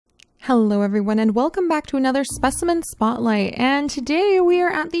Hello everyone and welcome back to another Specimen Spotlight, and today we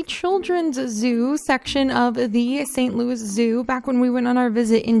are at the Children's Zoo section of the St. Louis Zoo back when we went on our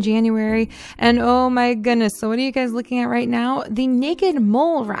visit in January. And oh my goodness, so what are you guys looking at right now? The naked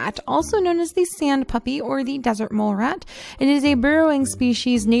mole rat, also known as the sand puppy or the desert mole rat. It is a burrowing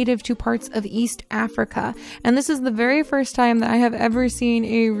species native to parts of East Africa, and this is the very first time that I have ever seen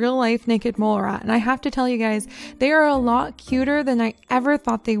a real life naked mole rat. And I have to tell you guys, they are a lot cuter than I ever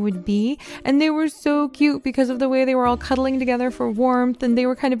thought they would be. And they were so cute because of the way they were all cuddling together for warmth, and they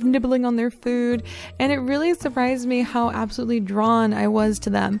were kind of nibbling on their food, and it really surprised me how absolutely drawn I was to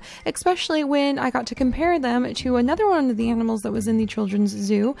them, especially when I got to compare them to another one of the animals that was in the Children's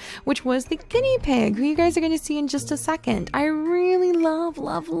Zoo, which was the guinea pig, who you guys are going to see in just a second. I really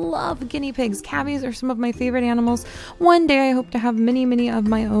love guinea pigs. Cavies are some of my favorite animals. One day I hope to have many of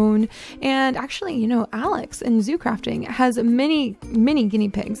my own, and actually, you know, Alex in Zoo Crafting has many guinea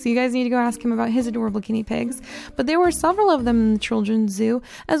pigs, so you guys need to go ask him about his adorable guinea pigs. But there were several of them in the Children's Zoo,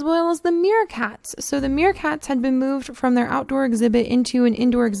 as well as the meerkats. So the meerkats had been moved from their outdoor exhibit into an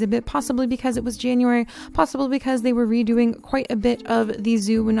indoor exhibit, possibly because it was January, possibly because they were redoing quite a bit of the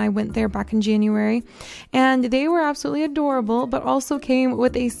zoo when I went there back in January. And they were absolutely adorable, but also came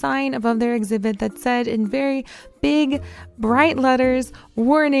with a sign above their exhibit that said in very big, bright letters,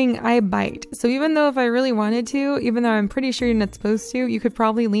 "Warning, I bite." So even though if I really wanted to, even though I'm pretty sure you're not supposed to, you could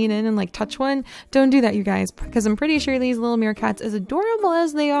probably lean in and like touch one. Don't do that, you guys, because I'm pretty sure these little meerkats, as adorable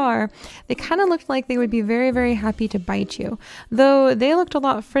as they are, they kind of looked like they would be very happy to bite you. Though they looked a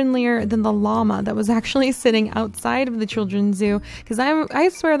lot friendlier than the llama that was actually sitting outside of the Children's Zoo, because I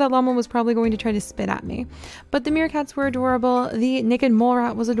swear that llama was probably going to try to spit at me. But the meerkats were adorable, the naked mole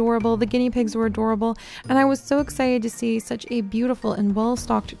rat was adorable, the guinea pigs were adorable, and I was so excited to see such a beautiful and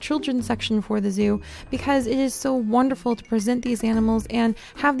well-stocked children's section for the zoo, because it is so wonderful to present these animals and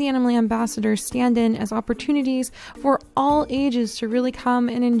have the animal ambassadors stand in as opportunities for all ages to really come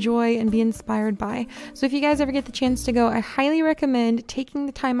and enjoy and be inspired by. So if you guys ever get the chance to go, I highly recommend taking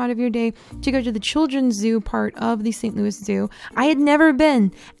the time out of your day to go to the Children's Zoo part of the St. Louis Zoo. I had never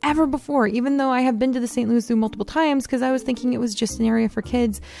been ever before, even though I have been to the St. Louis Zoo multiple times, because I was thinking it was just an area for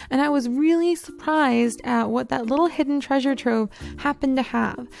kids, and I was really surprised at what that little hidden treasure trove happened to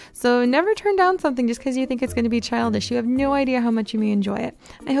have. So never turn down something just because you think it's going to be childish. You have no idea how much you may enjoy it.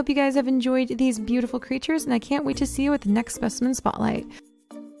 I hope you guys have enjoyed these beautiful creatures, and I can't wait to see you at the next Specimen Spotlight.